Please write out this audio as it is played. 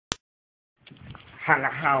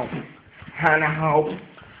Hannah Home, Hannah Home,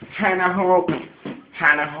 Hannah Home,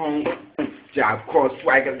 Hannah Home. Job course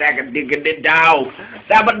swagger, dagger, digger, the dog.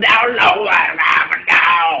 Dabba down low, dabba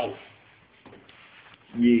down.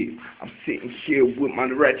 Yeah, I'm sitting here with my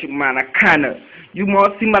wretched anaconda. You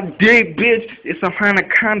must see my dick, bitch. It's a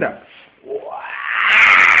anaconda.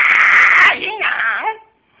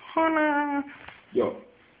 Hannah. Yo,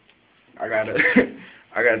 I gotta,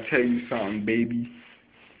 I gotta tell you something, baby.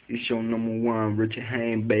 It's your #1, Richard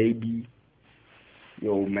Hayne, baby.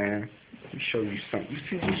 Yo, man, let me show you something. You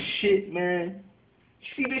see this shit, man? You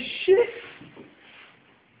see this shit?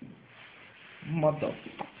 Motherfucker.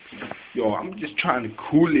 Yo, I'm just trying to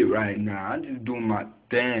cool it right now. I'm just doing my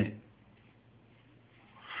thing.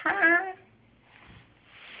 Huh?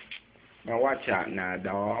 Now watch out now,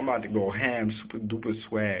 dawg. I'm about to go ham, super duper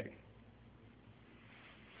swag.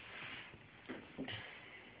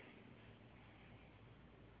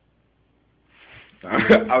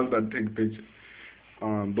 I was about to take a picture.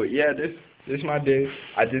 But yeah, this my day.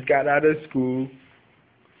 I just got out of school.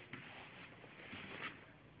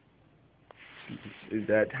 It's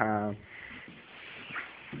that time.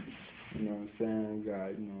 You know what I'm saying?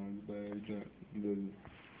 Got, little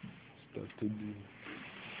stuff to do.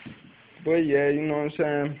 But yeah, you know what I'm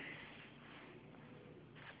saying?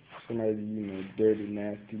 Somebody, dirty,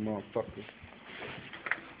 nasty motherfucker.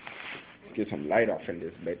 Get some light off in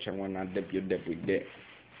this bitch. I wanna dip your dip with that.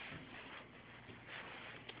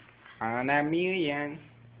 $100 million.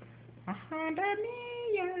 $100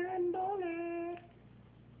 million.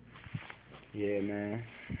 Yeah, man.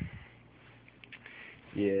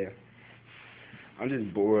 Yeah. I'm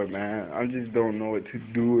just bored, man. I just don't know what to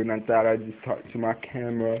do, and I thought I'd just talk to my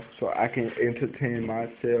camera so I can entertain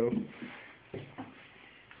myself.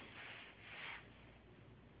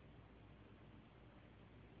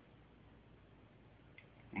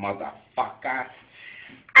 Motherfucker.